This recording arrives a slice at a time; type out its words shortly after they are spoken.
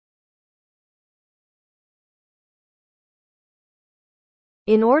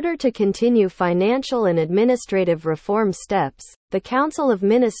In order to continue financial and administrative reform steps, the Council of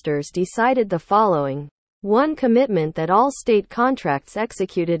Ministers decided the following. 1. Commitment that all state contracts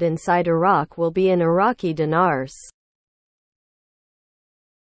executed inside Iraq will be in Iraqi dinars.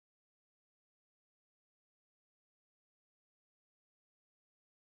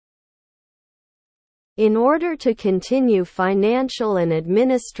 In order to continue financial and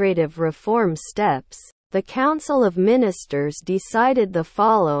administrative reform steps, the Council of Ministers decided the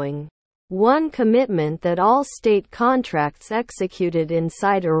following. 1. Commitment that all state contracts executed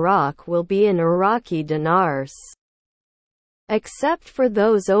inside Iraq will be in Iraqi dinars, except for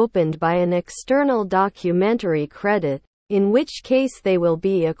those opened by an external documentary credit, in which case they will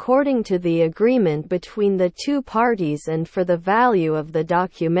be according to the agreement between the two parties and for the value of the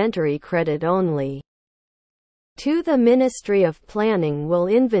documentary credit only. 2. The Ministry of Planning will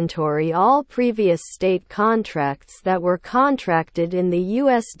inventory all previous state contracts that were contracted in the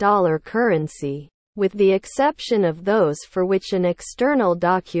US dollar currency, with the exception of those for which an external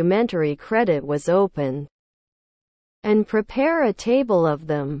documentary credit was opened, and prepare a table of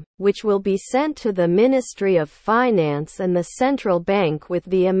them, which will be sent to the Ministry of Finance and the Central Bank with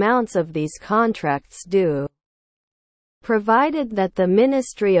the amounts of these contracts due. Provided that the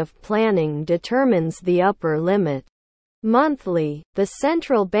Ministry of Planning determines the upper limit monthly, the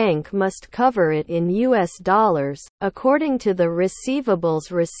central bank must cover it in US dollars, according to the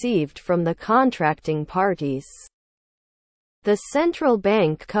receivables received from the contracting parties. The central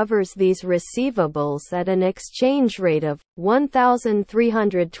bank covers these receivables at an exchange rate of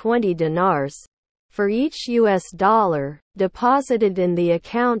 1,320 dinars for each US dollar deposited in the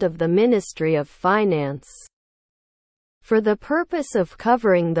account of the Ministry of Finance. For the purpose of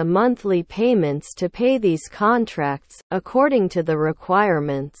covering the monthly payments to pay these contracts, according to the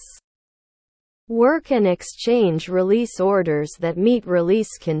requirements. Work and exchange release orders that meet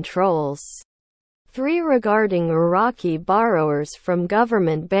release controls. 3. Regarding Iraqi borrowers from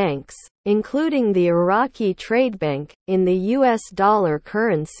government banks, including the Iraqi Trade Bank, in the US dollar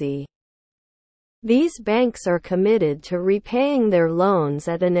currency. These banks are committed to repaying their loans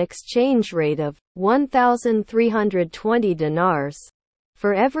at an exchange rate of 1,320 dinars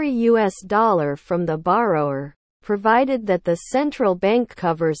for every US dollar from the borrower, provided that the central bank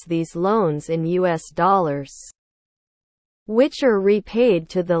covers these loans in US dollars, which are repaid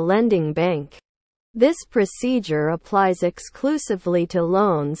to the lending bank. This procedure applies exclusively to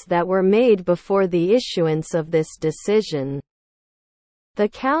loans that were made before the issuance of this decision. The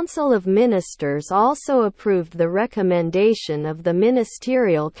Council of Ministers also approved the recommendation of the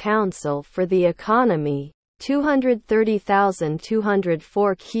Ministerial Council for the Economy,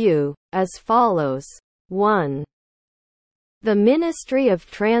 230,204 Q, as follows. 1. The Ministry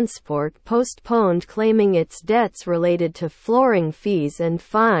of Transport postponed claiming its debts related to flooring fees and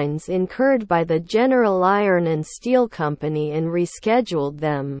fines incurred by the General Iron and Steel Company and rescheduled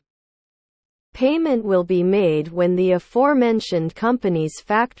them. Payment will be made when the aforementioned company's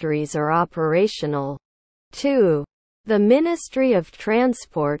factories are operational. 2. The Ministry of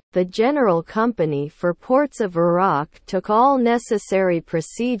Transport, the General Company for Ports of Iraq, took all necessary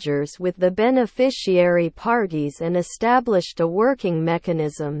procedures with the beneficiary parties and established a working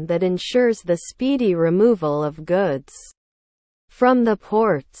mechanism that ensures the speedy removal of goods from the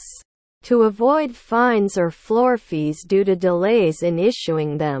ports, to avoid fines or floor fees due to delays in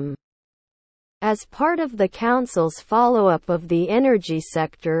issuing them. As part of the Council's follow-up of the energy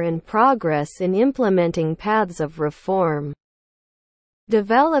sector and progress in implementing paths of reform,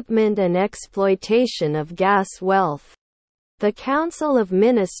 development and exploitation of gas wealth, the Council of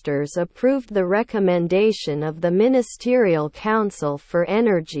Ministers approved the recommendation of the Ministerial Council for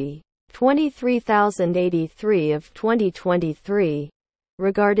Energy, 23,083 of 2023,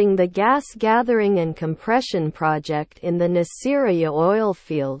 regarding the gas gathering and compression project in the Nasiriyah oil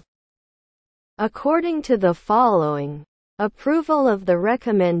field. According to the following, approval of the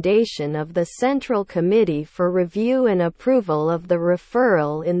recommendation of the Central Committee for Review and approval of the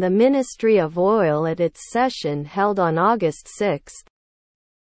referral in the Ministry of Oil at its session held on August 6,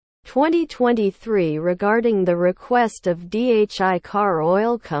 2023 regarding the request of DHI Car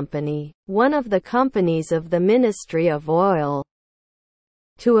Oil Company, one of the companies of the Ministry of Oil,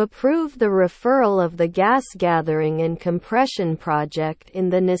 to approve the referral of the gas gathering and compression project in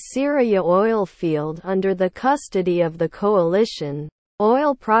the Nasiriyah oil field under the custody of the Coalition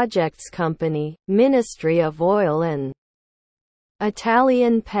Oil Projects Company, Ministry of Oil and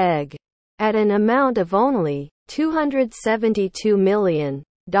Italian PEG, at an amount of only $272 million,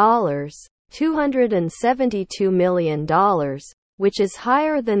 $272 million, which is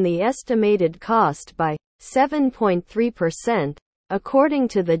higher than the estimated cost by 7.3%, according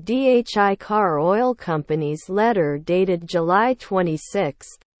to the DHI Car Oil Company's letter dated July 26,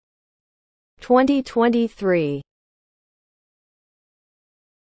 2023.